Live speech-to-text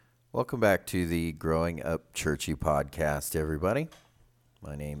Welcome back to the Growing Up Churchy podcast, everybody.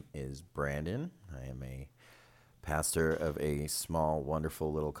 My name is Brandon. I am a pastor of a small,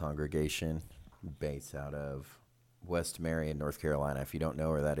 wonderful little congregation based out of West Marion, North Carolina. If you don't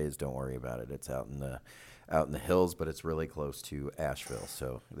know where that is, don't worry about it. It's out in the hills, but it's really close to Asheville.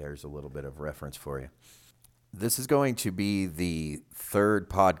 So there's a little bit of reference for you. This is going to be the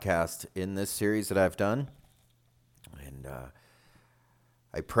third podcast in this series that I've done. And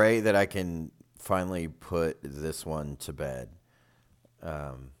I pray that I can finally put this one to bed.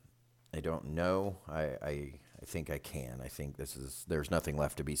 I don't know. I think I can. I think there's nothing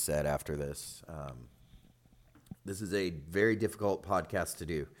left to be said after this. This is a very difficult podcast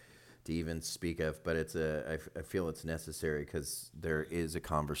to even speak of, but I feel it's necessary because there is a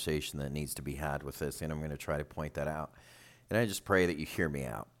conversation that needs to be had with this, and I'm going to try to point that out. And I just pray that you hear me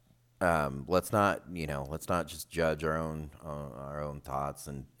out. Let's not just judge our own thoughts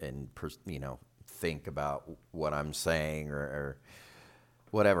and think about what I'm saying or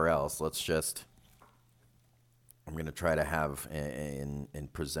whatever else. I'm going to try to have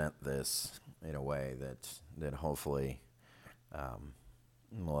and present this in a way that hopefully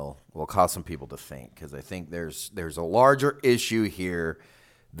will cause some people to think, because I think there's a larger issue here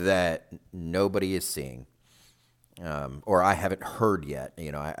that nobody is seeing. Or I haven't heard yet.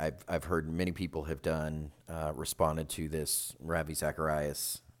 I've heard many people have responded to this Ravi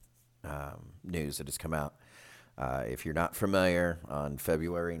Zacharias news that has come out. If you're not familiar, on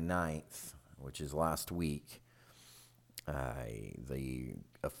February 9th, which is last week, the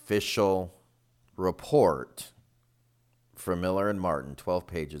official report from Miller and Martin, 12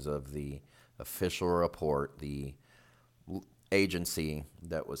 pages of the official report, the agency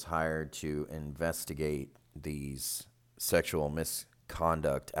that was hired to investigate these sexual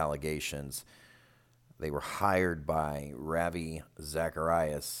misconduct allegations, they were hired by Ravi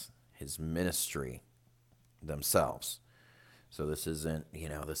Zacharias, his ministry themselves. So this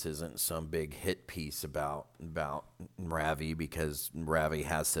isn't some big hit piece about Ravi, because Ravi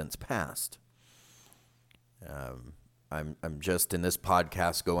has since passed. I'm just in this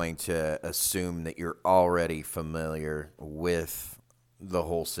podcast going to assume that you're already familiar with the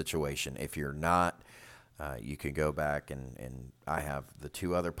whole situation. If you're not, you can go back and I have the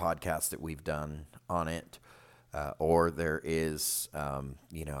two other podcasts that we've done on it, or there is,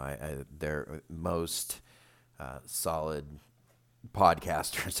 most solid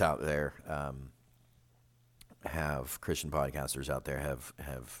podcasters out there Christian podcasters out there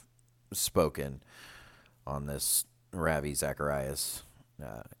have spoken on this Ravi Zacharias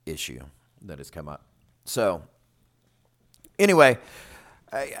issue that has come up. So anyway,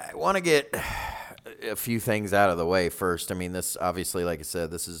 I want to get a few things out of the way first. I mean, this obviously, like I said,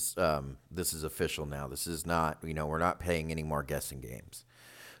 this is official now. This is not, we're not playing any more guessing games.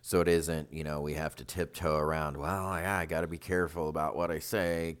 So it isn't, we have to tiptoe around, well, yeah, I got to be careful about what I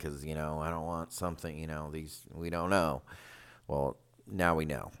say because, I don't want something, we don't know. Well, now we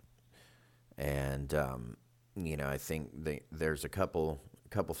know. And, I think there's a couple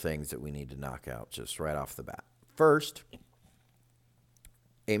things that we need to knock out just right off the bat. First,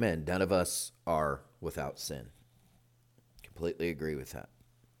 amen, none of us are without sin. Completely agree with that.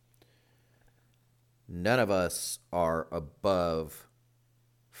 None of us are above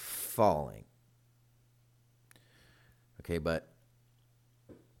falling. Okay, but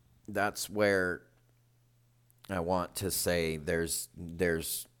that's where I want to say there's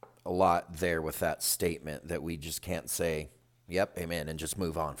a lot there with that statement that we just can't say, yep, amen, and just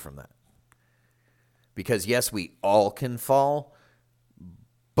move on from that. Because yes, we all can fall,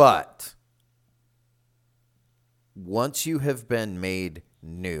 but once you have been made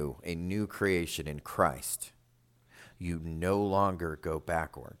new, a new creation in Christ, you no longer go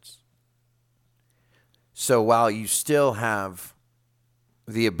backwards. So while you still have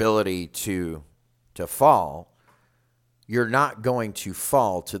the ability to fall, you're not going to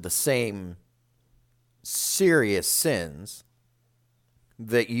fall to the same serious sins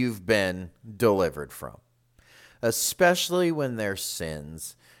that you've been delivered from. Especially when there's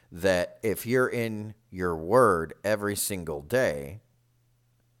sins that if you're in your word every single day,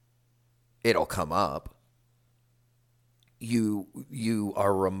 it'll come up. You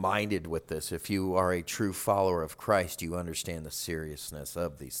are reminded with this. If you are a true follower of Christ, you understand the seriousness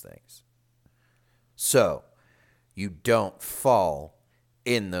of these things. So you don't fall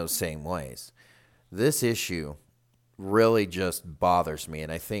in those same ways. This issue really just bothers me,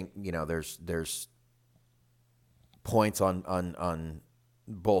 and I think there's points on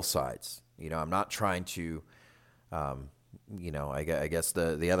both sides. I'm not trying to I guess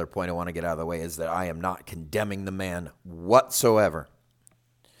the other point I want to get out of the way is that I am not condemning the man whatsoever.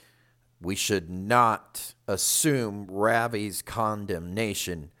 we should not assume Ravi's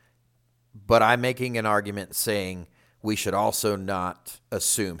condemnation, but I'm making an argument saying we should also not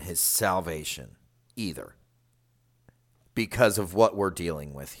assume his salvation either because of what we're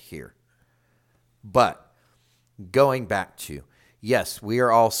dealing with here. But going back to, yes, we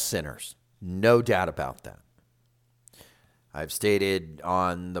are all sinners. No doubt about that. I've stated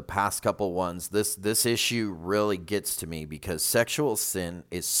on the past couple ones, this issue really gets to me because sexual sin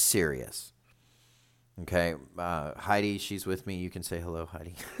is serious. Okay, Heidi, she's with me. You can say hello,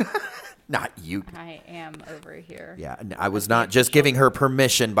 Heidi. Not you. I am over here. Yeah, I was not just giving her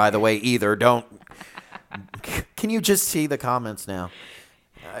permission, by the way, either. Don't. Can you just see the comments now?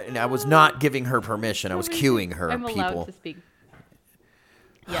 I was not giving her permission. I was cueing her. I'm allowed people. to speak.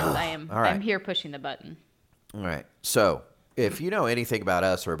 Yes, I am. All right. I'm here pushing the button. All right. So, if you know anything about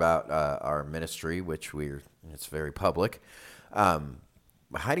us or about our ministry, which it's very public,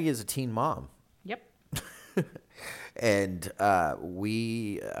 Heidi is a teen mom. Yep. And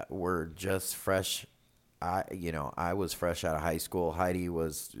we were just fresh. I was fresh out of high school. Heidi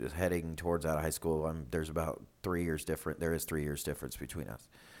was heading towards out of high school. There's about 3 years different. There is 3 years difference between us.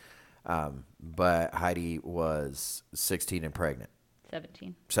 But Heidi was 16 and pregnant.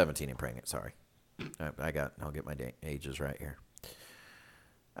 17 and pregnant. Sorry, I'll get my ages right here.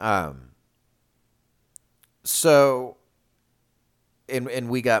 So, and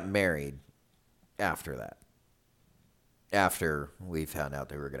we got married after that. After we found out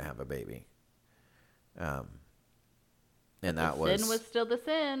they were going to have a baby. And that was sin was still the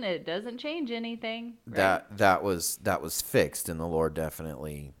sin. It doesn't change anything. Right? That was fixed, and the Lord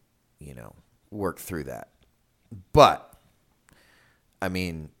definitely, worked through that. But I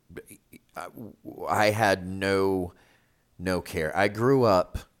mean, I had no care. I grew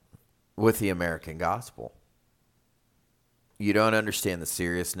up with the American gospel. You don't understand the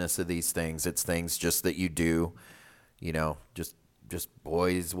seriousness of these things. It's things just that you do, just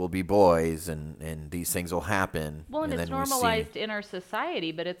boys will be boys, and these things will happen. Well, and it's normalized in our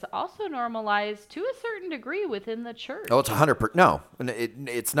society, but it's also normalized to a certain degree within the church. Oh, it's 100%. No,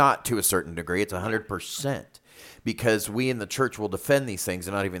 it's not to a certain degree. It's 100%. Because we in the church will defend these things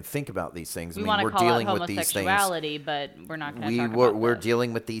and not even think about these things. We want to call out homosexuality, but we're not going to talk about We're this.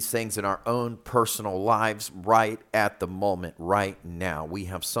 dealing with these things in our own personal lives right at the moment, right now. We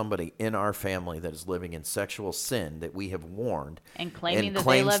have somebody in our family that is living in sexual sin that we have warned and claiming that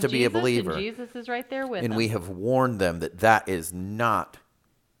claims they love to Jesus, be a believer. and Jesus is right there with them. And we have warned them that is not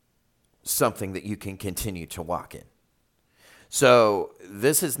something that you can continue to walk in. So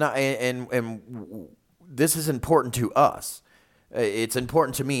this is not, and this is important to us. It's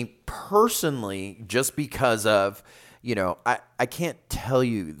important to me personally just because of, I can't tell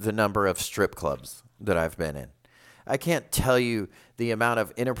you the number of strip clubs that I've been in. I can't tell you the amount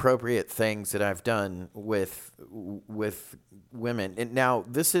of inappropriate things that I've done with women. And now,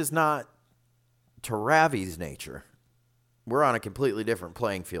 this is not to Ravi's nature. We're on a completely different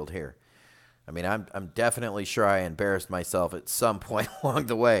playing field here. I mean, I'm definitely sure I embarrassed myself at some point along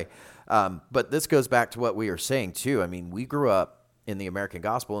the way. But this goes back to what we were saying, too. I mean, we grew up in the American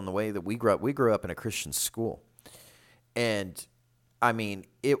gospel in the way that we grew up in a Christian school. And, I mean,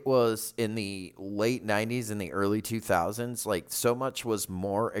 it was in the late 90s and the early 2000s, like, so much was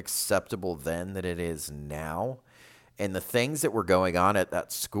more acceptable then than it is now. And the things that were going on at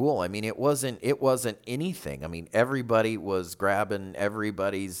that school, I mean, it wasn't anything. I mean, everybody was grabbing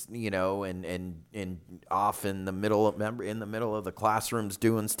everybody's, and off in the middle of the classrooms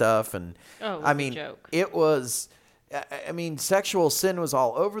doing stuff. And I mean, a joke. It was, I mean, sexual sin was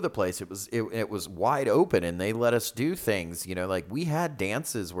all over the place. It was wide open, and they let us do things, like we had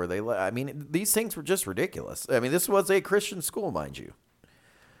dances where these things were just ridiculous. I mean, this was a Christian school, mind you.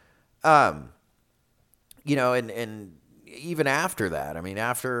 And even after that, I mean,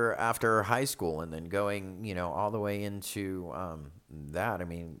 after high school and then going, all the way into that, I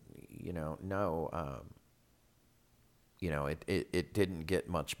mean, it didn't get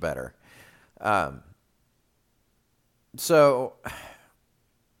much better. So,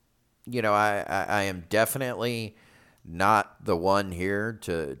 I am definitely not the one here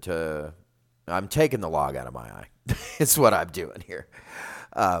to I'm taking the log out of my eye. It's what I'm doing here.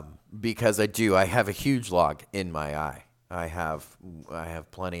 Because I have a huge log in my eye. I have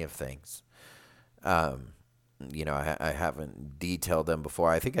plenty of things. I haven't detailed them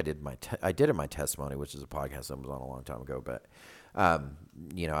before. I think I did in my testimony, which is a podcast that was on a long time ago. But I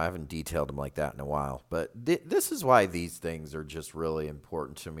haven't detailed them like that in a while. But this is why these things are just really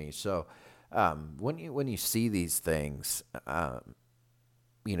important to me. So when you see these things,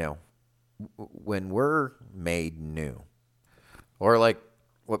 when we're made new, or like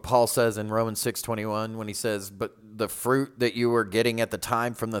what Paul says in Romans 6:21 when he says, but the fruit that you were getting at the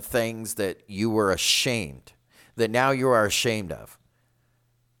time from the things that you were ashamed, that now you are ashamed of.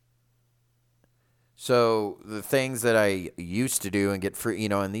 So the things that I used to do and get free,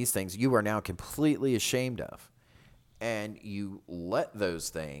 and these things you are now completely ashamed of. And you let those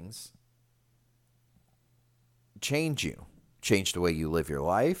things change you, change the way you live your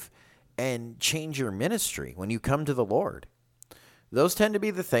life, and change your ministry when you come to the Lord. Those tend to be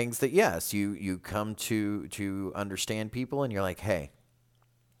the things that, yes, you come to understand people, and you're like, hey,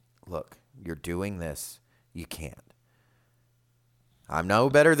 look, you're doing this. You can't. I'm no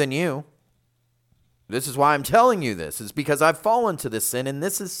better than you. This is why I'm telling you this. It's because I've fallen to this sin, and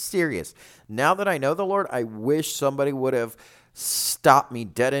this is serious. Now that I know the Lord, I wish somebody would have stopped me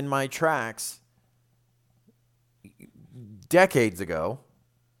dead in my tracks decades ago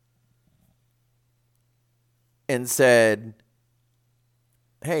and said,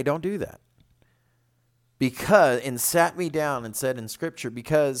 hey, don't do that. And sat me down and said in Scripture,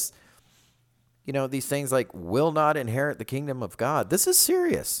 because, these things like will not inherit the kingdom of God. This is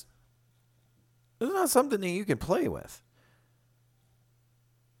serious. This is not something that you can play with.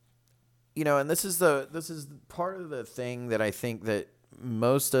 And this is part of the thing that I think that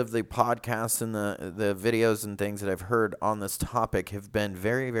most of the podcasts and the videos and things that I've heard on this topic have been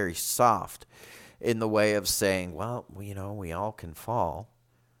very, very soft in the way of saying, well, we all can fall.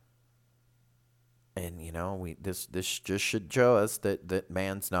 And, this just should show us that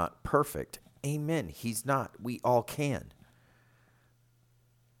man's not perfect. Amen. He's not. We all can.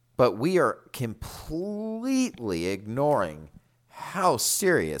 But we are completely ignoring how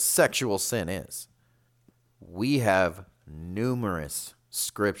serious sexual sin is. We have numerous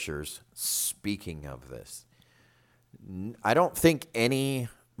scriptures speaking of this. I don't think any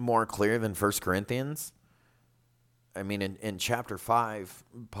more clear than 1 Corinthians. I mean, in chapter 5,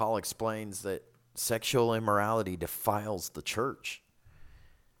 Paul explains that sexual immorality defiles the church.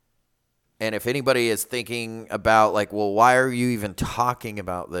 And if anybody is thinking about well, why are you even talking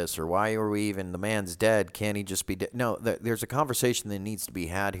about this? Or why are we even, the man's dead, can't he just be dead? No, there's a conversation that needs to be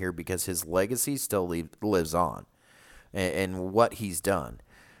had here because his legacy still lives on and what he's done.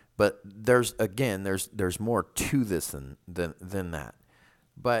 But there's more to this than that.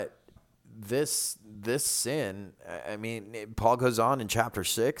 But this sin, I mean, Paul goes on in chapter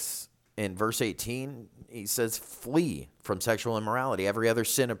 6, in verse 18, he says, flee from sexual immorality. Every other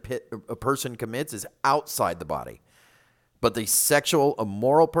sin a person commits is outside the body. But the sexual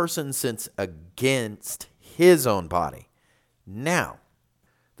immoral person sins against his own body. Now,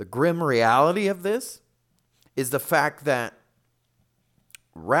 the grim reality of this is the fact that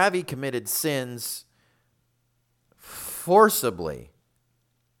Ravi committed sins forcibly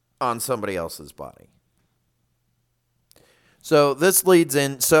on somebody else's body. So this leads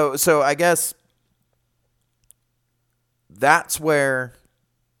in, so I guess this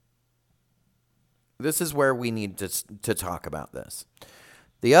is where we need to talk about this.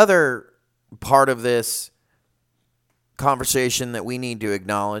 The other part of this conversation that we need to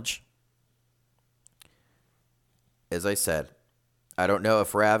acknowledge, as I said, I don't know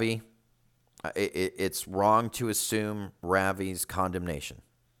if Ravi, it's wrong to assume Ravi's condemnation.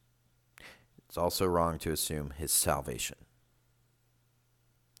 It's also wrong to assume his salvation.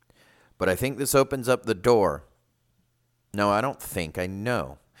 But I think this opens up the door. No, I don't think. I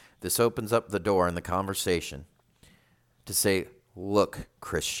know. This opens up the door in the conversation to say, look,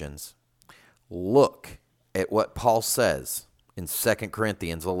 Christians, look at what Paul says in 2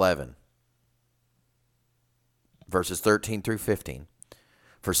 Corinthians 11, verses 13 through 15.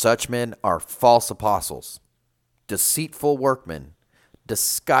 For such men are false apostles, deceitful workmen,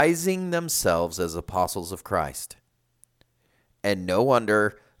 disguising themselves as apostles of Christ. And no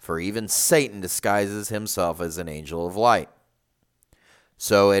wonder, for even Satan disguises himself as an angel of light.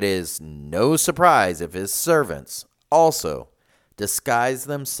 So it is no surprise if his servants also disguise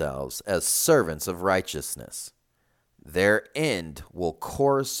themselves as servants of righteousness. Their end will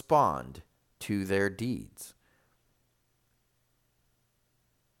correspond to their deeds.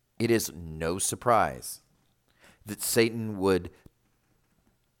 It is no surprise that Satan would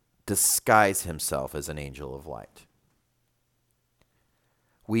disguise himself as an angel of light.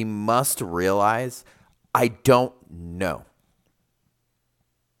 We must realize, I don't know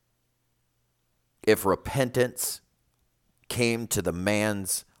if repentance came to the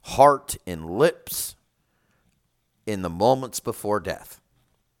man's heart and lips in the moments before death.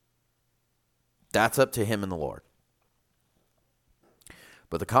 That's up to him and the Lord.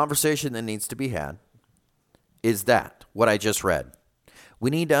 But the conversation that needs to be had is that, what I just read. We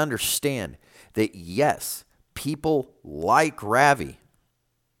need to understand that, yes, people like Ravi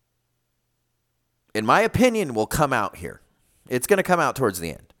in my opinion, will come out here. It's going to come out towards the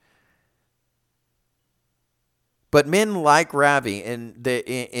end. But men like Ravi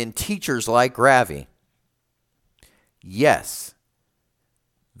and teachers like Ravi, yes,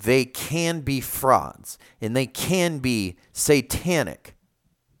 they can be frauds and they can be satanic,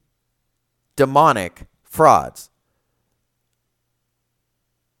 demonic frauds,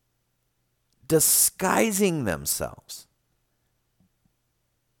 disguising themselves.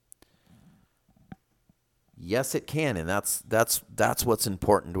 Yes, it can, and that's what's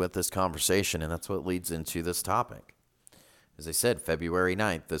important with this conversation, and that's what leads into this topic. As I said, February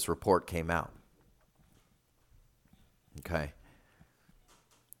 9th, this report came out. Okay.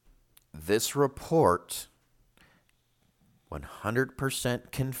 This report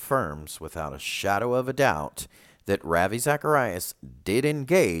 100% confirms, without a shadow of a doubt, that Ravi Zacharias did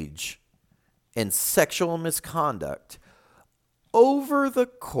engage in sexual misconduct over the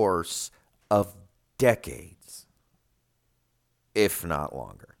course of decades, if not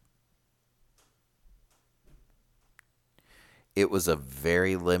longer. It was a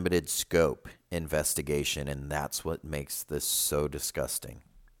very limited scope investigation, and that's what makes this so disgusting.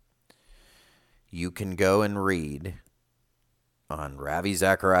 You can go and read on Ravi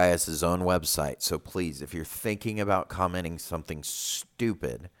Zacharias' own website. So please, if you're thinking about commenting something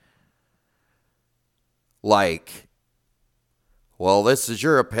stupid, like, well, this is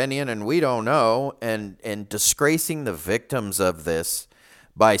your opinion and we don't know, and disgracing the victims of this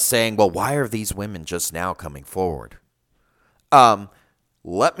by saying, well, why are these women just now coming forward?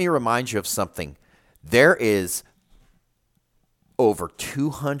 Let me remind you of something. There is over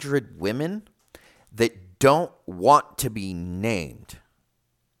 200 women that don't want to be named.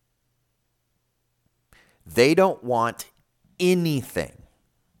 They don't want anything.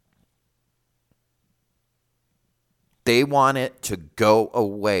 They want it to go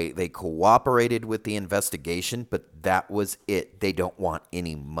away. They cooperated with the investigation, but that was it. They don't want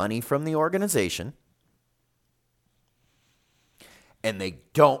any money from the organization. And they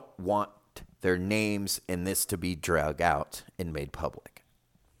don't want their names in this to be dragged out and made public.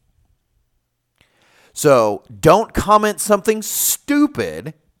 So don't comment something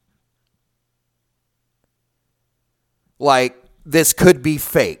stupid like this could be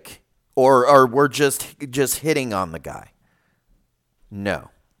fake. Or we're just hitting on the guy. No.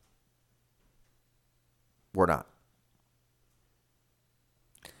 We're not.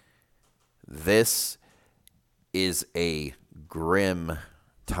 This is a grim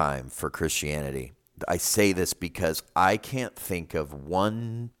time for Christianity. I say this because I can't think of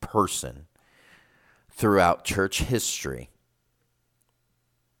one person throughout church history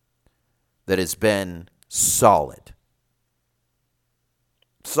that has been solid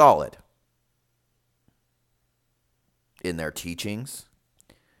in their teachings,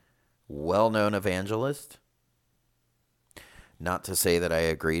 well-known evangelist. Not to say that I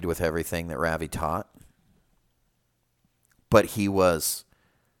agreed with everything that Ravi taught, but he was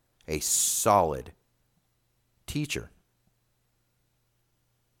a solid teacher.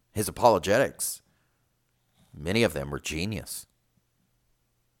 His apologetics, many of them were genius.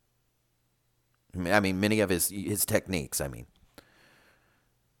 I mean, many of his techniques,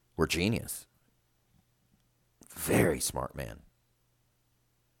 were genius. Very smart man.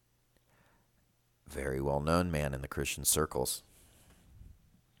 Very well-known man in the Christian circles.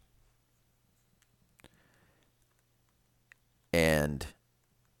 And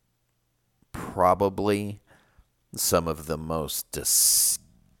probably some of the most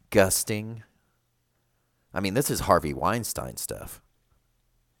disgusting. This is Harvey Weinstein stuff.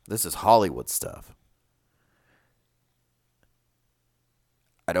 This is Hollywood stuff.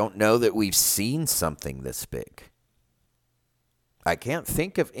 I don't know that we've seen something this big. I can't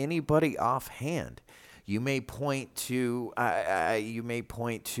think of anybody offhand. You may point to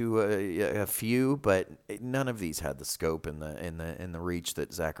a few, but none of these had the scope and the reach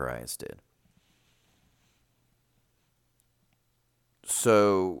that Zacharias did.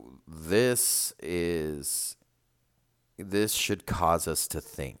 So this should cause us to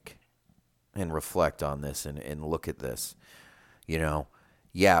think and reflect on this and look at this.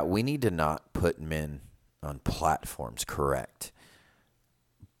 Yeah, we need to not put men on platforms, correct.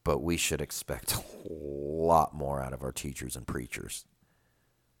 But we should expect a lot more out of our teachers and preachers.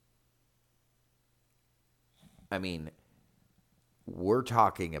 We're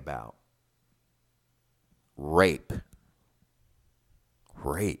talking about rape,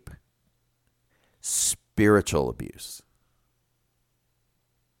 spiritual abuse,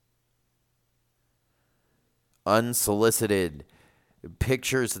 unsolicited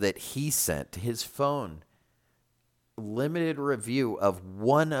pictures that he sent to his phone. Limited review of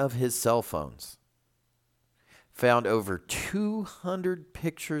one of his cell phones found over 200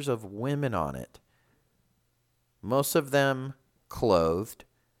 pictures of women on it, most of them clothed,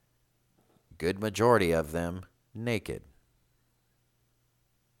 good majority of them naked.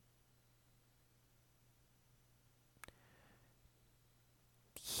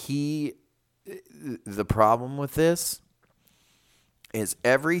 The problem with this is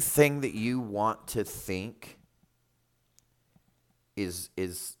everything that you want to think is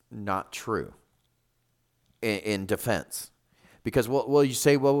not true in defense. Because, well, you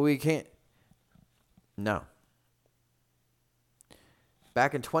say, well, we can't. No.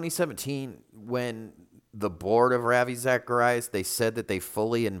 Back in 2017, when the board of Ravi Zacharias, they said that they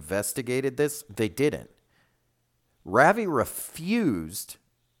fully investigated this, they didn't. Ravi refused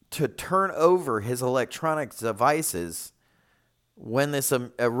to turn over his electronic devices when this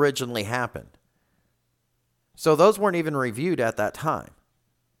originally happened. So those weren't even reviewed at that time.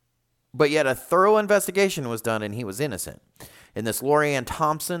 But yet a thorough investigation was done and he was innocent. And this Lori Ann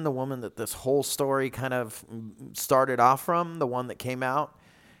Thompson, the woman that this whole story kind of started off from, the one that came out,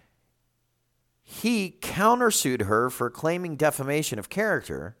 he countersued her for claiming defamation of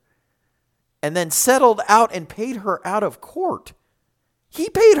character and then settled out and paid her out of court. He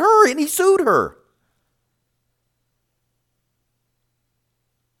paid her and he sued her.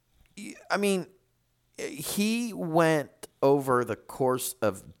 I mean, he went over the course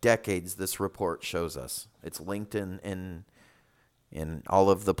of decades, this report shows us. It's linked in all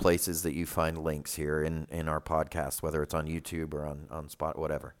of the places that you find links here in our podcast, whether it's on YouTube or on Spot,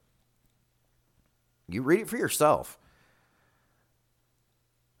 whatever. You read it for yourself.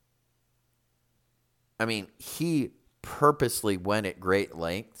 I mean, he purposely went at great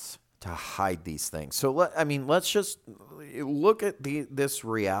lengths to hide these things. So, let's just look at this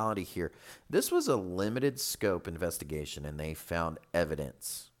reality here. This was a limited scope investigation, and they found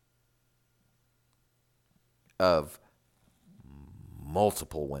evidence of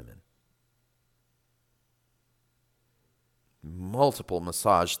multiple women, multiple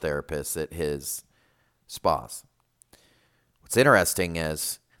massage therapists at his spas. What's interesting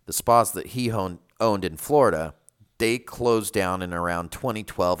is the spas that he owned in Florida, they closed down in around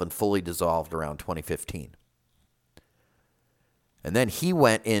 2012 and fully dissolved around 2015. And then he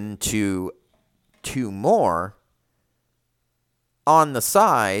went into 2 more on the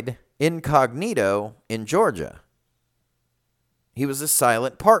side, incognito, in Georgia. He was a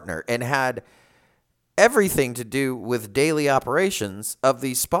silent partner and had everything to do with daily operations of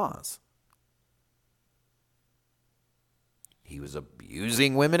these spas. He was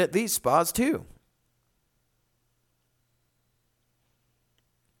abusing women at these spas too.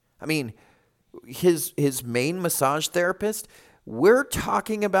 I mean, his main massage therapist, we're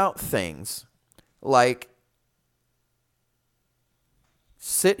talking about things like,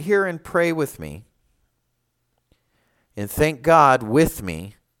 sit here and pray with me and thank God with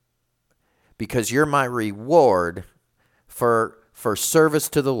me because you're my reward for service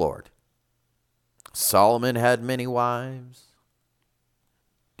to the Lord. Solomon had many wives.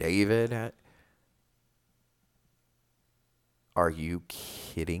 David had. Are you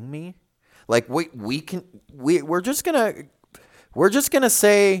kidding me? Like we're just gonna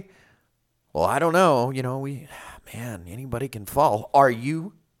say, well, I don't know, anybody can fall. Are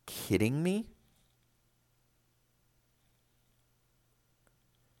you kidding me?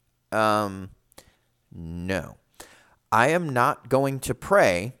 No. I am not going to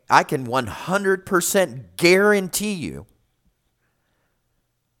pray. I can 100% guarantee you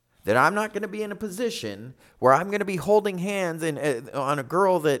that I'm not going to be in a position where I'm going to be holding hands on a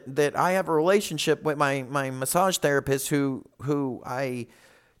girl that I have a relationship with, my massage therapist who I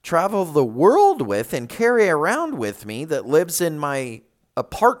travel the world with and carry around with me, that lives in my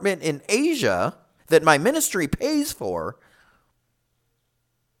apartment in Asia that my ministry pays for.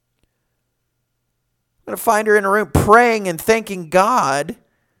 I'm going to find her in a room praying and thanking God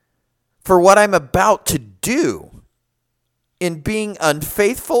for what I'm about to do in being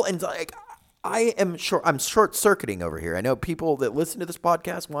unfaithful. And like, I'm short-circuiting over here. I know people that listen to this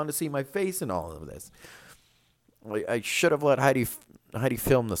podcast want to see my face in all of this. I should have let Heidi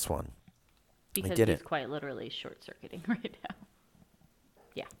film this one. Because he's quite literally short-circuiting right now.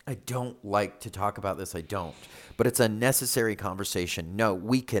 Yeah. I don't like to talk about this. I don't. But it's a necessary conversation. No,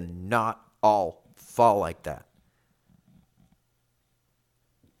 we cannot all fall like that.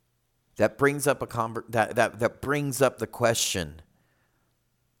 That brings up that brings up the question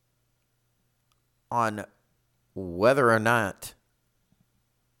on whether or not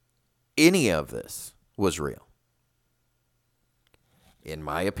any of this was real. In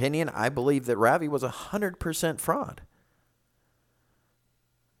my opinion, I believe that Ravi was 100% fraud.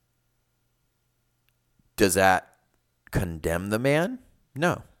 Does that condemn the man?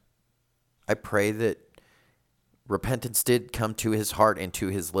 No. I pray that repentance did come to his heart and to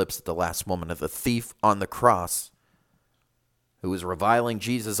his lips at the last moment of the thief on the cross, who was reviling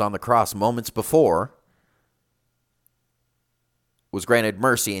Jesus on the cross moments before, was granted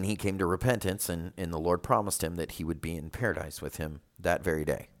mercy, and he came to repentance, and the Lord promised him that he would be in paradise with him that very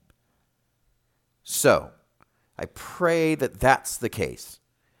day. So, I pray that that's the case.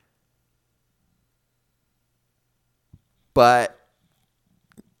 But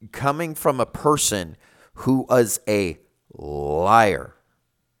coming from a person who was a liar.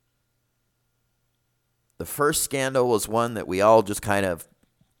 The first scandal was one that we all just kind of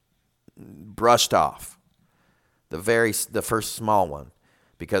brushed off. The first small one.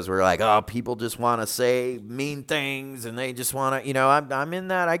 Because we're like, oh, people just want to say mean things and they just want to, I'm in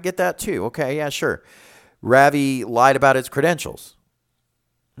that. I get that too. Okay, yeah, sure. Ravi lied about his credentials.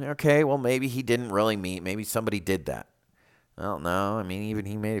 Okay, well, maybe he didn't really mean, maybe somebody did that. I don't know. I mean, even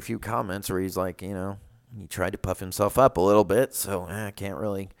he made a few comments where he's like, he tried to puff himself up a little bit. So I can't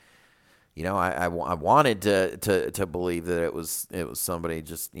really, I wanted to believe that it was somebody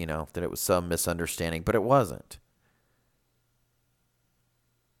just, that it was some misunderstanding, but it wasn't.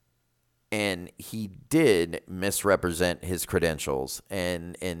 And he did misrepresent his credentials,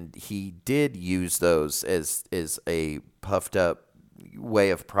 and he did use those as a puffed up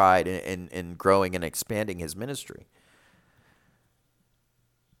way of pride and growing and expanding his ministry.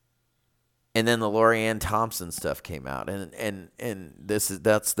 And then the Lorianne Thompson stuff came out, and that's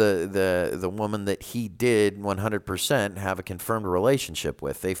the woman that he did 100% have a confirmed relationship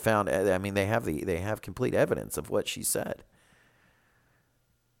with. They found, they have complete evidence of what she said.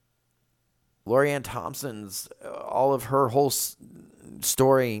 Lorianne Thompson's, all of her whole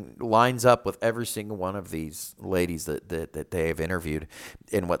story lines up with every single one of these ladies that they have interviewed.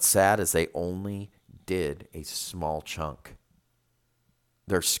 And what's sad is they only did a small chunk.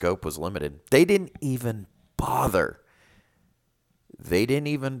 Their scope was limited. They didn't even bother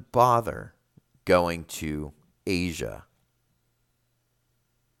going to Asia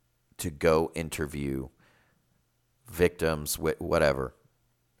to go interview victims, whatever,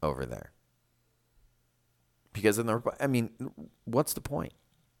 over there. Because what's the point?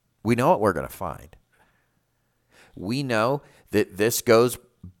 We know what we're going to find. We know that this goes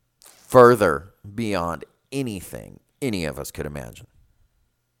further beyond anything any of us could imagine.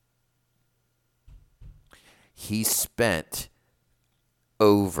 He spent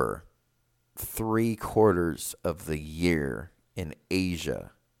over 3/4 of the year in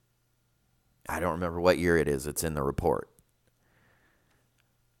Asia. I don't remember what year it is. It's in the report.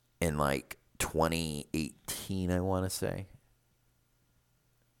 In 2018, I want to say.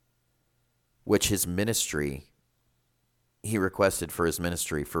 Which his ministry, he requested for his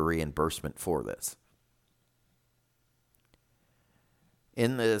ministry for reimbursement for this.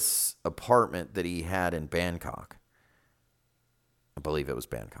 In this apartment that he had in Bangkok. I believe it was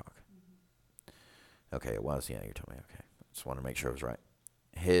Bangkok. Okay, it was. Yeah, you told me. Okay. Just want to make sure I was right.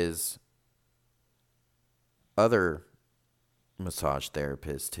 His other massage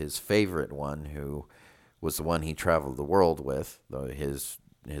therapist, his favorite one, who was the one he traveled the world with, though his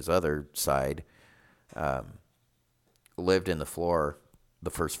other side, lived in the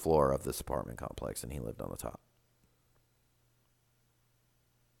first floor of this apartment complex, and he lived on the top.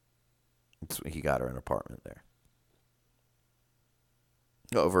 So he got her an apartment there.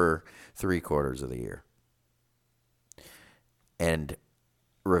 Over 3/4 of the year. And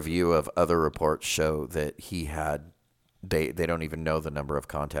review of other reports show that he had, they don't even know the number of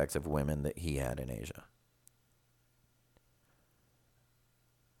contacts of women that he had in Asia.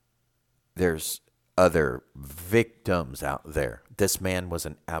 There's other victims out there. This man was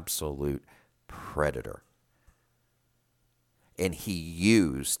an absolute predator. And he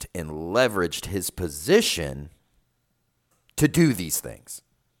used and leveraged his position to do these things.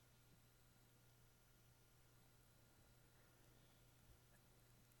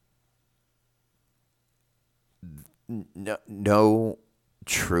 No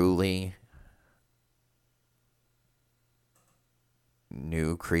truly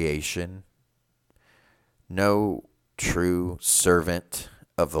new creation, no true servant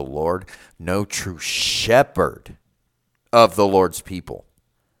of the Lord, no true shepherd of the Lord's people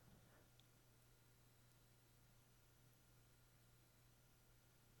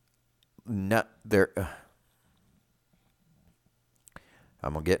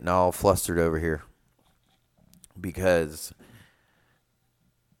I'm getting all flustered over here because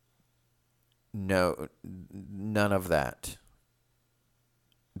none of that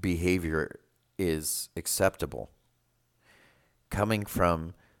behavior is acceptable. Coming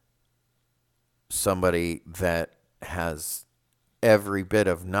from somebody that has every bit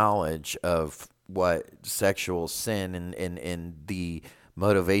of knowledge of what sexual sin and the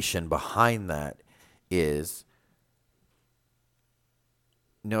motivation behind that is.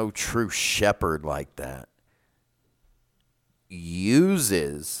 No true shepherd like that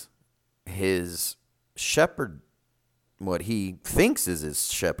uses his shepherd, what he thinks is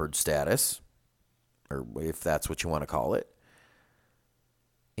his shepherd status, or if that's what you want to call it,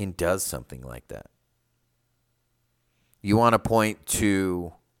 and does something like that. You want to point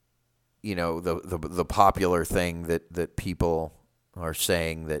to, the popular thing that people are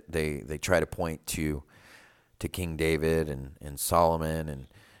saying, that they try to point to King David and Solomon, and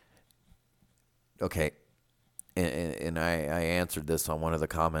okay, and I answered this on one of the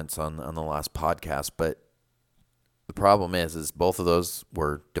comments on the last podcast, but the problem is both of those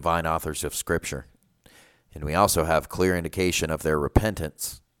were divine authors of Scripture, and we also have clear indication of their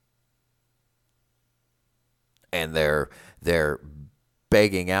repentance, and they're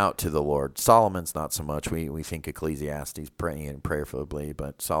begging out to the Lord. Solomon's not so much. We think Ecclesiastes praying prayerfully,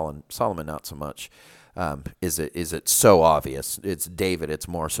 but Solomon not so much. Is it so obvious? It's David. It's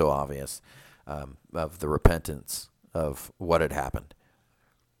more so obvious of the repentance of what had happened.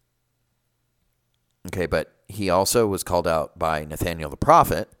 Okay, but he also was called out by Nathaniel the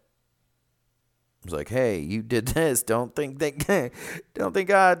prophet. He was like, "Hey, you did this. Don't think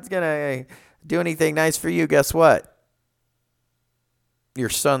God's gonna do anything nice for you. Guess what? Your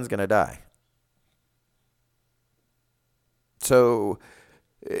son's gonna die." So,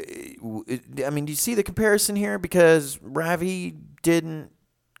 I mean, do you see the comparison here? Because Ravi didn't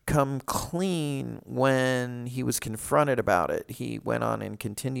come clean when he was confronted about it. He went on and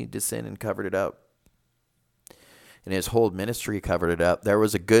continued to sin and covered it up. And his whole ministry covered it up. There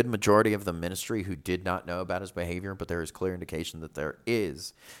was a good majority of the ministry who did not know about his behavior, but there is clear indication that there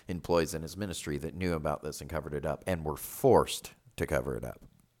is employees in his ministry that knew about this and covered it up and were forced to cover it up.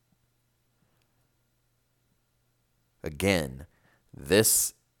 Again,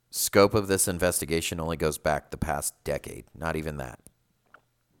 this scope of this investigation only goes back the past decade, not even that.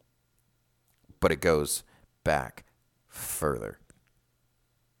 But it goes back further.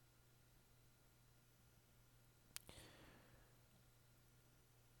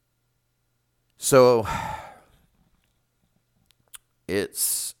 So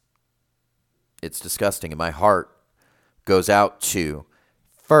it's disgusting, and my heart goes out to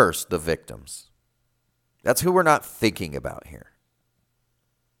first the victims. That's who we're not thinking about here.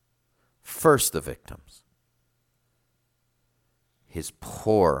 First the victims. His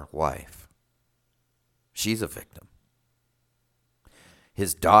poor wife. She's a victim.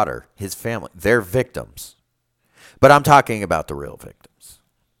 His daughter, his family, they're victims. But I'm talking about the real victims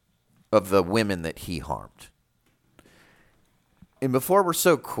of the women that he harmed. And before we're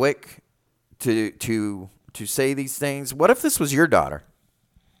so quick to say these things, what if this was your daughter?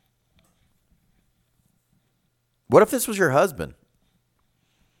 What if this was your husband?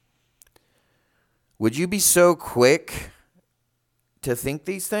 Would you be so quick to think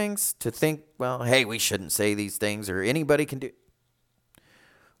these things? To think, well, hey, we shouldn't say these things, or anybody can do.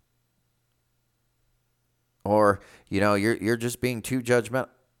 Or, you're just being too judgmental.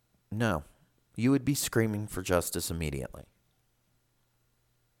 No, you would be screaming for justice immediately.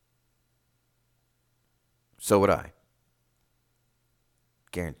 So would I.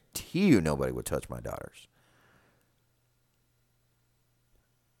 Guarantee you nobody would touch my daughters.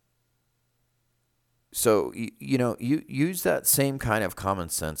 So, you use that same kind of common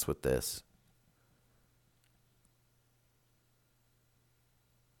sense with this.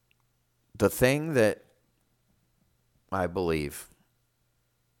 The thing that I believe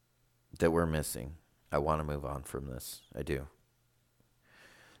that we're missing, I want to move on from this. I do.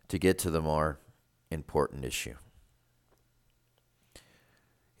 To get to the more important issue,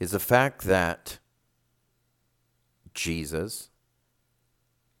 is the fact that Jesus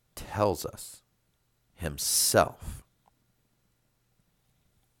tells us himself,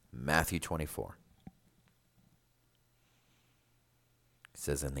 Matthew 24, he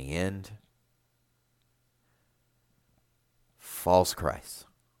says, in the end, false Christs,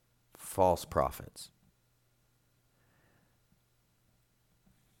 false prophets.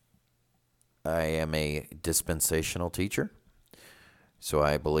 I am a dispensational teacher, so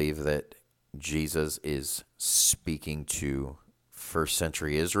I believe that Jesus is speaking to first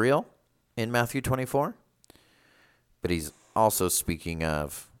century Israel in Matthew 24, but he's also speaking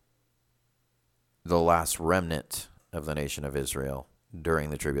of the last remnant of the nation of Israel during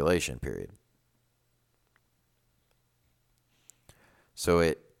the tribulation period. So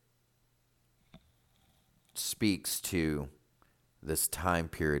it speaks to this time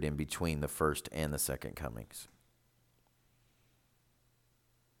period in between the first and the second comings.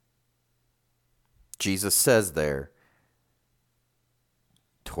 Jesus says there,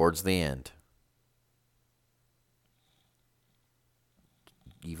 towards the end,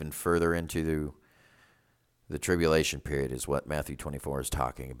 even further into the tribulation period is what Matthew 24 is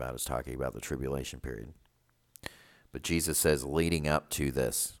talking about. It's talking about the tribulation period. But Jesus says, leading up to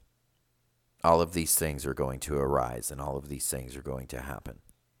this, all of these things are going to arise, and all of these things are going to happen.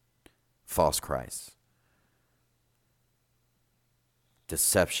 False Christs.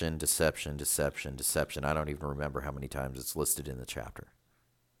 Deception, deception, deception, deception. I don't even remember how many times it's listed in the chapter.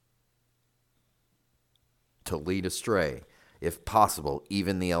 To lead astray, if possible,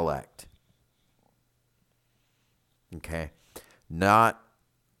 even the elect. Okay? Not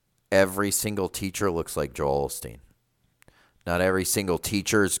every single teacher looks like Joel Osteen. Not every single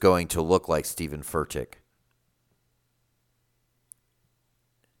teacher is going to look like Stephen Furtick.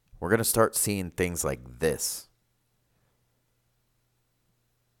 We're going to start seeing things like this.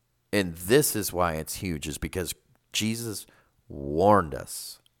 And this is why it's huge, is because Jesus warned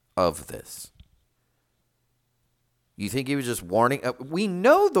us of this. You think he was just warning? We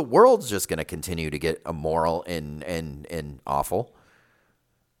know the world's just going to continue to get immoral and awful.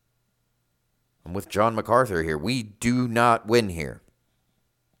 I'm with John MacArthur here. We do not win here.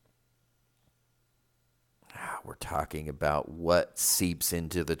 We're talking about what seeps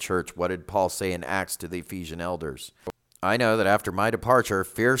into the church. What did Paul say in Acts to the Ephesian elders? I know that after my departure,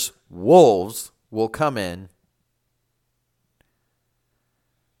 fierce wolves will come in.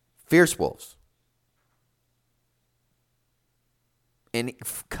 Fierce wolves. And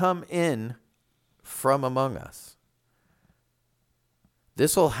come in from among us.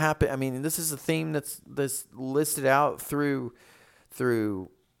 This will happen. I mean, this is a theme that's listed out through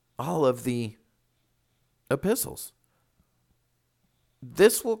all of the epistles.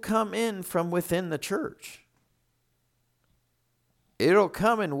 This will come in from within the church. It'll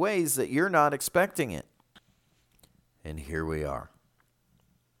come in ways that you're not expecting it. And here we are.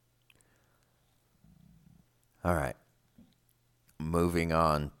 All right. Moving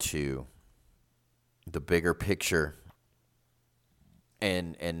on to the bigger picture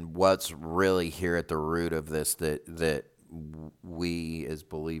and what's really here at the root of this that we as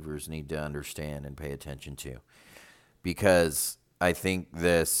believers need to understand and pay attention to. Because I think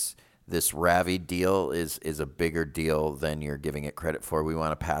this Ravi deal is a bigger deal than you're giving it credit for. We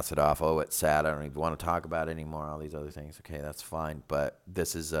want to pass it off. Oh, it's sad. I don't even want to talk about it anymore. All these other things. Okay, that's fine. But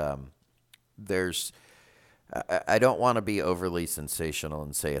this is I don't want to be overly sensational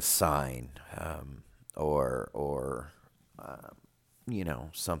and say a sign or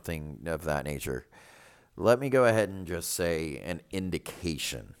something of that nature. Let me go ahead and just say an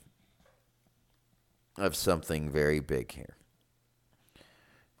indication of something very big here.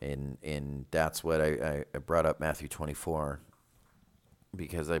 And that's what I brought up Matthew 24,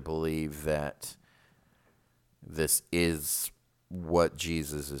 because I believe that this is what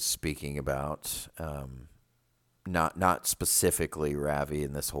Jesus is speaking about. Not specifically Ravi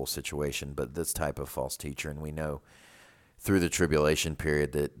in this whole situation, but this type of false teacher. And we know through the tribulation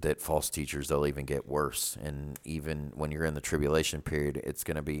period that false teachers, they'll even get worse. And even when you're in the tribulation period, it's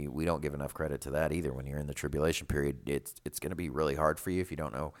going to be, we don't give enough credit to that either. When you're in the tribulation period, it's going to be really hard for you if you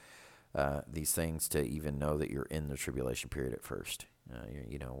don't know these things to even know that you're in the tribulation period at first.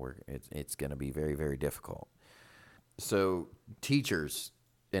 It's going to be very, very difficult. So teachers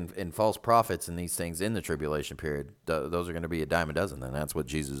and false prophets and these things in the tribulation period, those are going to be a dime a dozen. And that's what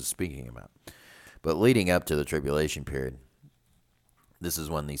Jesus is speaking about. But leading up to the tribulation period, this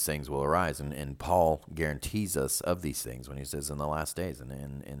is when these things will arise. And Paul guarantees us of these things when he says in the last days.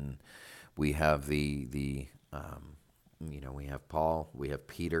 And we have we have Paul, we have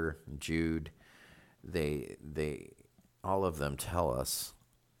Peter, Jude. They all of them tell us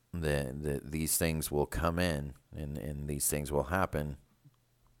that these things will come in and these things will happen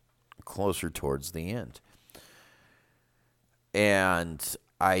closer towards the end. And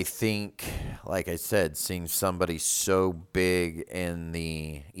I think, like I said, seeing somebody so big in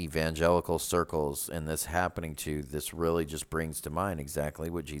the evangelical circles and this happening to, this really just brings to mind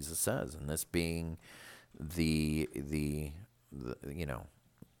exactly what Jesus says, and this being the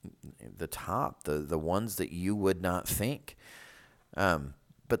top, the ones that you would not think.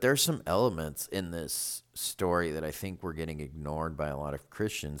 But there's some elements in this story that I think we're getting ignored by a lot of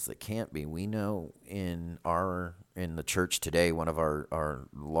Christians that can't be. We know in the church today, one of our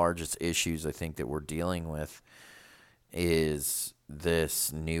largest issues I think that we're dealing with is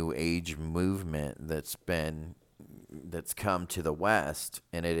this new age movement that's come to the West,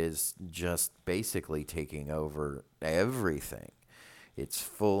 and it is just basically taking over everything. It's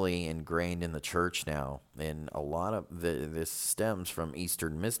fully ingrained in the church now, and a lot of this stems from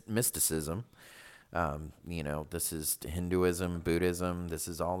Eastern mysticism, This is Hinduism, Buddhism.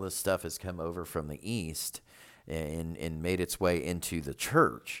 All this stuff has come over from the East and made its way into the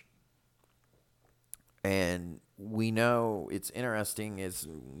church. And we know it's interesting is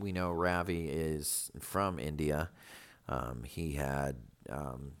we know Ravi is from India. He had,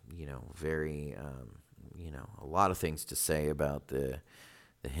 very, a lot of things to say about the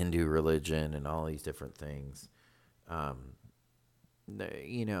Hindu religion and all these different things. And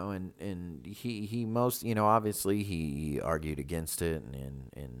he most, obviously he argued against it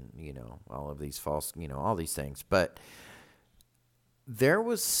and all of these false, all these things. But there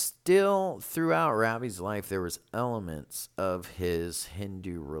was still, throughout Ravi's life, there was elements of his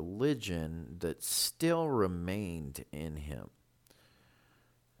Hindu religion that still remained in him.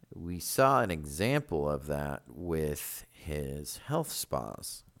 We saw an example of that with his health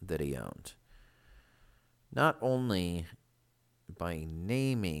spas that he owned. Not only by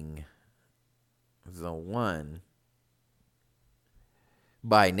naming of the one,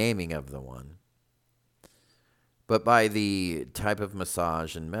 but by the type of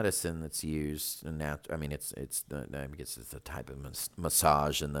massage and medicine that's used, and I guess it's the type of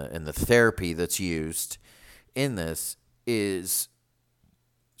massage and the therapy that's used in this is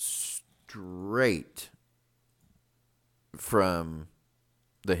straight from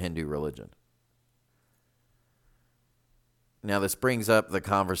the Hindu religion. Now, this brings up the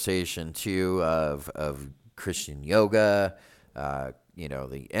conversation, too, of Christian yoga, the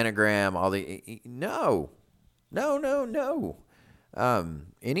Enneagram, all the... No.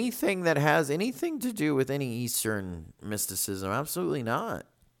 Anything that has anything to do with any Eastern mysticism, absolutely not.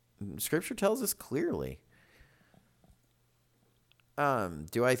 Scripture tells us clearly.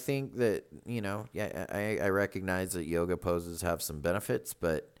 Do I think that, I recognize that yoga poses have some benefits,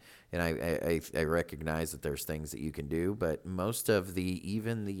 and I recognize that there's things that you can do, but most of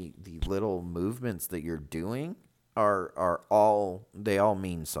even the little movements that you're doing are all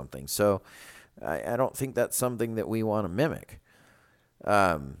mean something. So I don't think that's something that we want to mimic.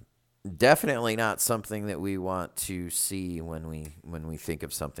 Definitely not something that we want to see when we think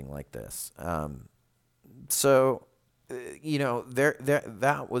of something like this. That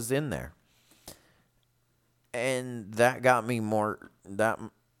was in there, and that got me more.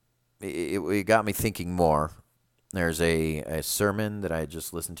 It got me thinking more. There's a sermon that I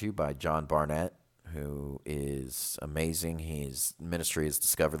just listened to by John Barnett, who is amazing. His ministry is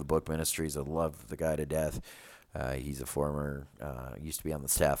Discover the Book Ministries. I love the guy to death. He's a former, used to be on the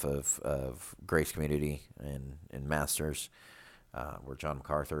staff of Grace Community and Masters, where John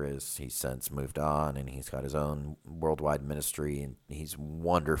MacArthur is. He's since moved on, and he's got his own worldwide ministry, and he's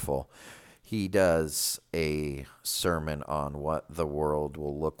wonderful. He does a sermon on what the world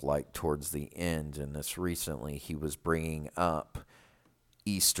will look like towards the end, and this recently he was bringing up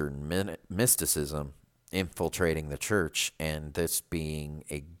Eastern mysticism infiltrating the church, and this being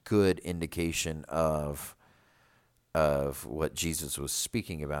a good indication of what Jesus was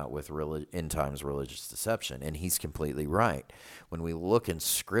speaking about with end times religious deception. And he's completely right. When we look in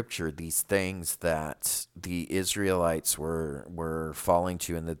Scripture, these things that the Israelites were falling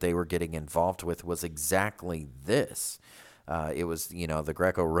to and that they were getting involved with was exactly this. It was, the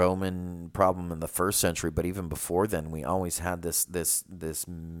Greco-Roman problem in the first century, but even before then, we always had this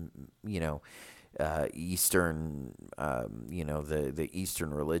Eastern, the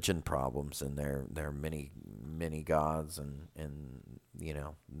Eastern religion problems and their many gods and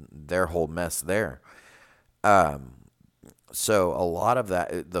their whole mess there. So a lot of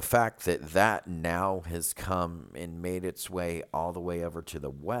that, the fact that now has come and made its way all the way over to the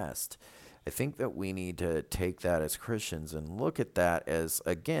West, I think that we need to take that as Christians and look at that as,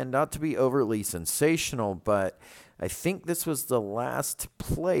 again, not to be overly sensational, but I think this was the last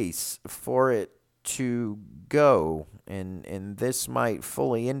place for it to go, and this might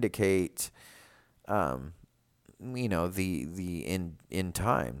fully indicate, the end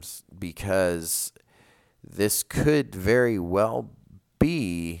times, because this could very well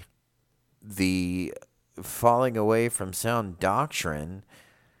be the falling away from sound doctrine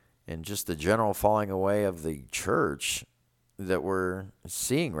and just the general falling away of the church that we're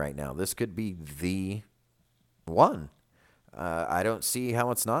seeing right now. This could be the one. I don't see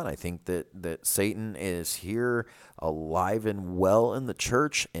how it's not. I think that Satan is here alive and well in the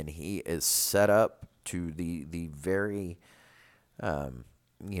church, and he is set up to the very the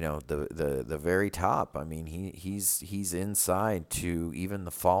very top. I mean, he's inside to even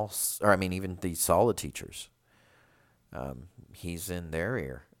even the solid teachers. He's in their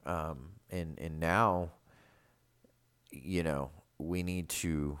ear. And now, we need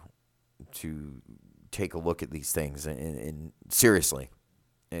to take a look at these things and seriously,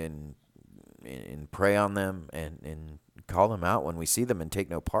 and and pray on them and call them out when we see them and take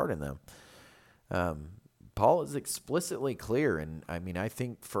no part in them. Paul is explicitly clear, and I mean, I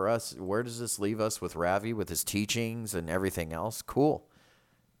think for us, where does this leave us with Ravi, with his teachings and everything else? Cool.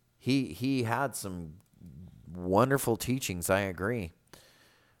 He had some wonderful teachings, I agree.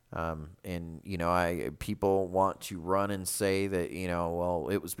 And people want to run and say that, well,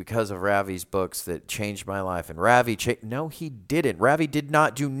 it was because of Ravi's books that changed my life. And Ravi no, he didn't. Ravi did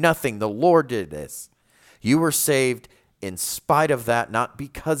not do nothing. The Lord did this. You were saved in spite of that, not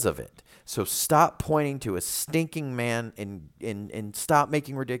because of it. So stop pointing to a stinking man and stop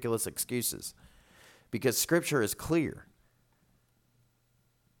making ridiculous excuses, because Scripture is clear.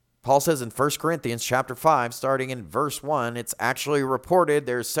 Paul says in 1 Corinthians chapter 5, starting in verse 1, it's actually reported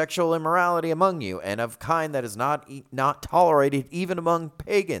there's sexual immorality among you, and of kind that is not tolerated even among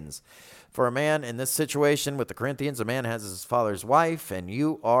pagans. For a man in this situation with the Corinthians, a man has his father's wife, and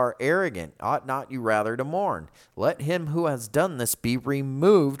you are arrogant. Ought not you rather to mourn? Let him who has done this be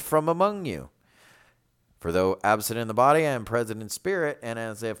removed from among you. For though absent in the body, I am present in spirit, and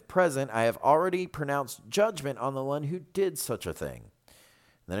as if present, I have already pronounced judgment on the one who did such a thing.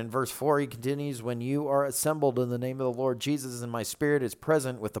 Then in verse 4, he continues, when you are assembled in the name of the Lord Jesus, and my spirit is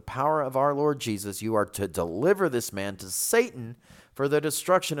present with the power of our Lord Jesus, you are to deliver this man to Satan for the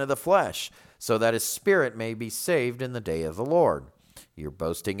destruction of the flesh, so that his spirit may be saved in the day of the Lord. Your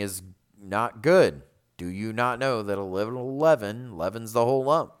boasting is not good. Do you not know that a little leaven leavens the whole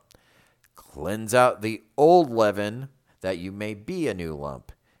lump? Cleanse out the old leaven, that you may be a new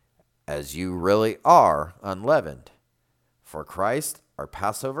lump, as you really are unleavened. For Christ, our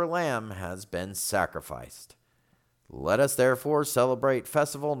Passover lamb, has been sacrificed. Let us therefore celebrate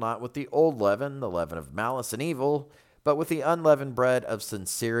festival not with the old leaven, the leaven of malice and evil, but with the unleavened bread of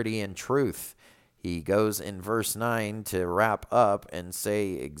sincerity and truth. He goes in verse 9 to wrap up and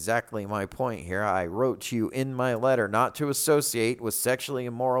say exactly my point here. I wrote to you in my letter not to associate with sexually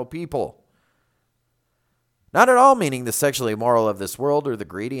immoral people. Not at all meaning the sexually immoral of this world, or the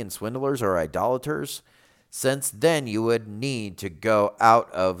greedy and swindlers or idolaters, since then you would need to go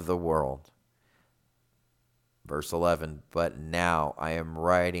out of the world. Verse 11, but now I am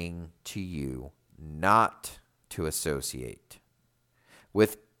writing to you not to associate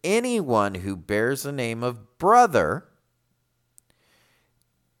with anyone who bears the name of brother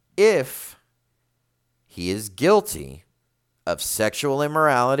if he is guilty of sexual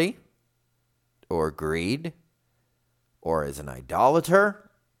immorality or greed, or is an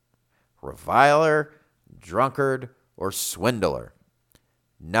idolater, reviler, drunkard, or swindler,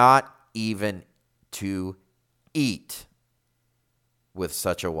 not even to eat with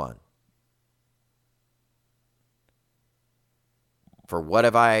such a one. For what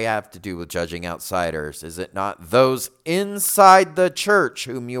have I have to do with judging outsiders? Is it not those inside the church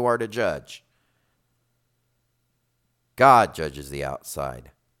whom you are to judge? God judges the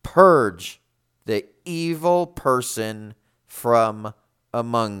outside. Purge the evil person from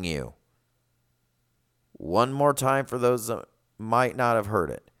among you. One more time for those that might not have heard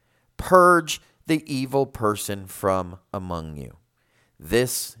it. Purge the evil person from among you.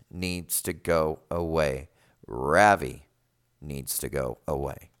 This needs to go away. Ravi needs to go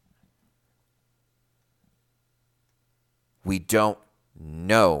away. We don't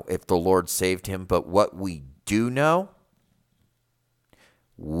know if the Lord saved him, but what we do know,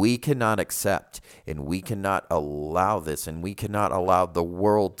 we cannot accept, and we cannot allow this, and we cannot allow the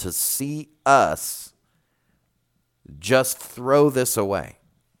world to see us just throw this away.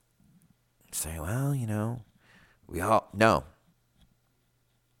 Say, well, we all, no.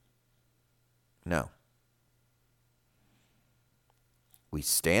 We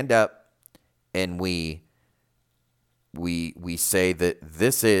stand up and we say that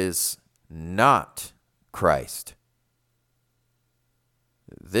this is not Christ.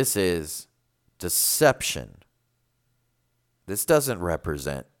 This is deception. This doesn't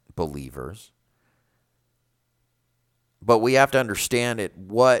represent believers. But we have to understand at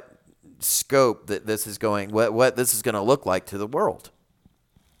what scope that this is going, what this is going to look like to the world.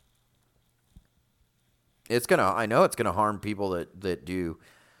 I know it's going to harm people that do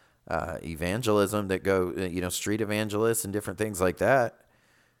evangelism, that go, street evangelists and different things like that.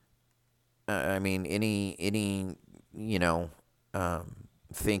 I mean, any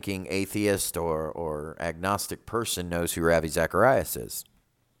thinking atheist or agnostic person knows who Ravi Zacharias is.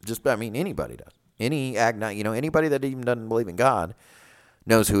 Anybody does. Anybody that even doesn't believe in God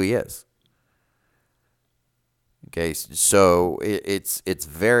knows who he is. Okay, so it's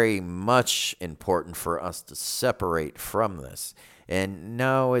very much important for us to separate from this. And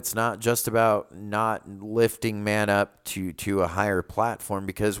no, it's not just about not lifting man up to a higher platform,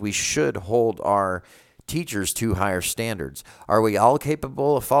 because we should hold our teachers to higher standards. Are we all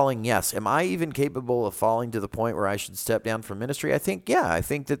capable of falling? Yes. Am I even capable of falling to the point where I should step down from ministry? I think, yeah, I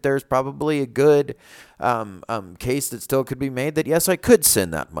think that there's probably a good case that still could be made that, yes, I could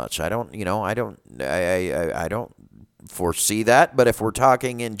sin that much. I don't foresee that, but if we're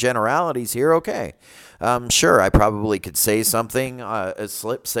talking in generalities here, okay. Sure, I probably could say something,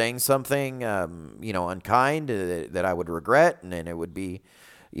 slip saying something, unkind that I would regret, and then it would be,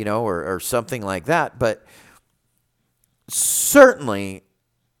 or something like that. But certainly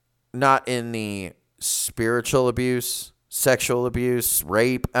not in the spiritual abuse, sexual abuse,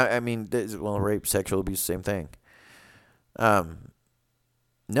 rape. Rape, sexual abuse, same thing.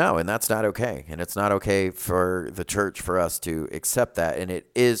 No, and that's not okay. And it's not okay for the church for us to accept that. And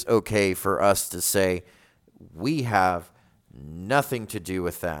it is okay for us to say, we have nothing to do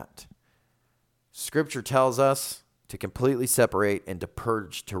with that. Scripture tells us to completely separate and to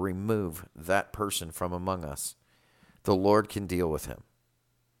purge, to remove that person from among us. The Lord can deal with him.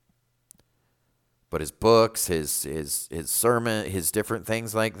 But his books, his sermon, his different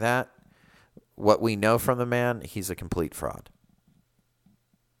things like that, what we know from the man, he's a complete fraud.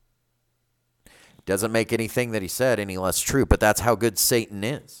 Doesn't make anything that he said any less true, but that's how good Satan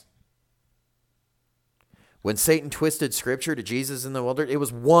is. When Satan twisted Scripture to Jesus in the wilderness, it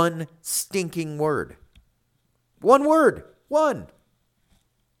was one stinking word. One word. One.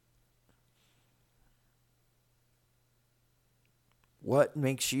 What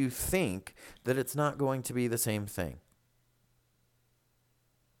makes you think that it's not going to be the same thing?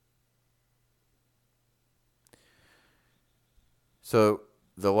 So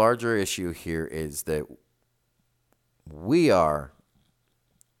the larger issue here is that we are,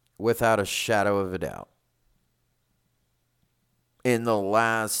 without a shadow of a doubt, in the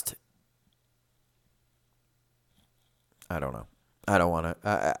last, I don't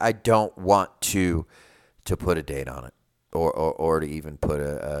want to put a date on it, or to even put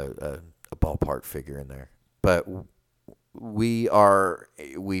a ballpark figure in there. But we've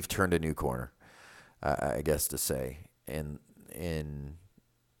turned a new corner, I guess to say, in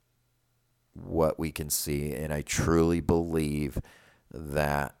what we can see, and I truly believe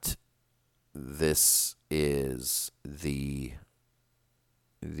that this is the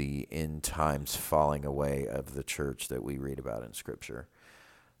end times falling away of the church that we read about in Scripture.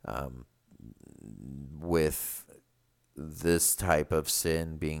 With this type of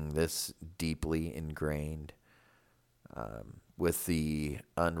sin being this deeply ingrained, with the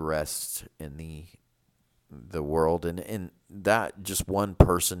unrest in the world, and that just one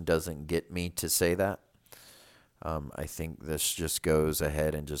person doesn't get me to say that. I think this just goes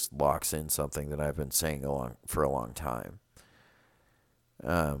ahead and just locks in something that I've been saying for a long time.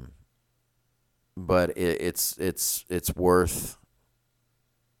 But it's worth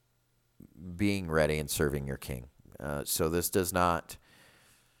being ready and serving your King. So this does not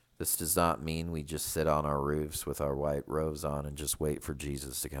mean we just sit on our roofs with our white robes on and just wait for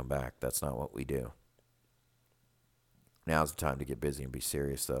Jesus to come back. That's not what we do. Now's the time to get busy and be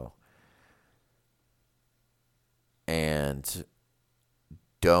serious, though. And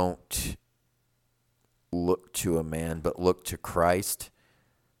don't look to a man, but look to Christ.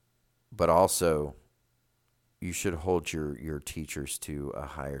 But also, you should hold your teachers to a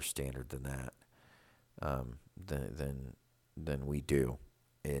higher standard than that, than we do.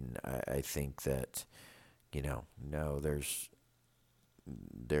 And I think that,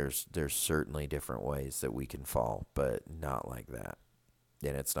 there's certainly different ways that we can fall, but not like that,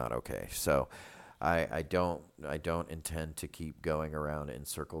 and it's not okay. So I don't intend to keep going around in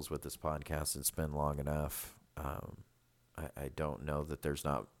circles with this podcast. It's been long enough. I don't know that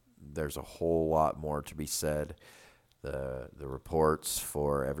there's a whole lot more to be said. The reports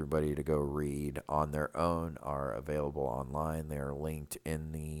for everybody to go read on their own are available online. They are linked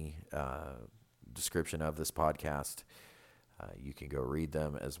in the description of this podcast. You can go read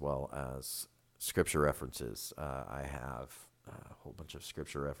them, as well as scripture references. I have a whole bunch of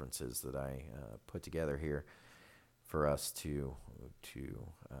scripture references that I put together here for us to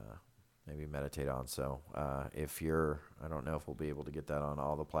maybe meditate on. So I don't know if we'll be able to get that on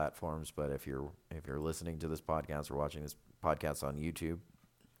all the platforms, but if you're listening to this podcast or watching this podcast on YouTube,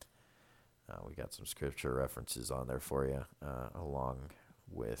 we got some scripture references on there for you, along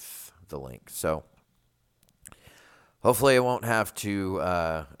with the link. So hopefully I won't have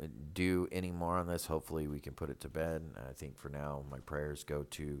to do any more on this. Hopefully we can put it to bed. I think for now my prayers go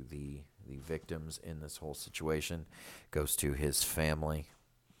to the victims in this whole situation, goes to his family,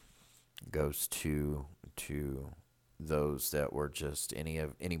 goes to those that were just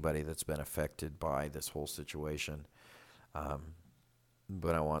anybody that's been affected by this whole situation.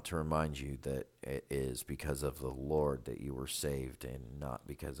 But I want to remind you that it is because of the Lord that you were saved, and not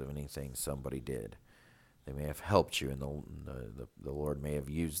because of anything somebody did. They may have helped you, and the Lord may have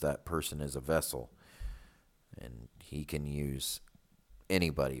used that person as a vessel, and He can use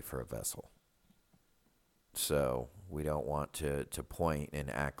anybody for a vessel. So we don't want to point and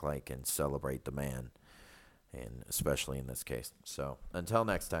act like and celebrate the man, and especially in this case. So until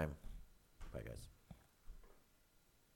next time, bye guys.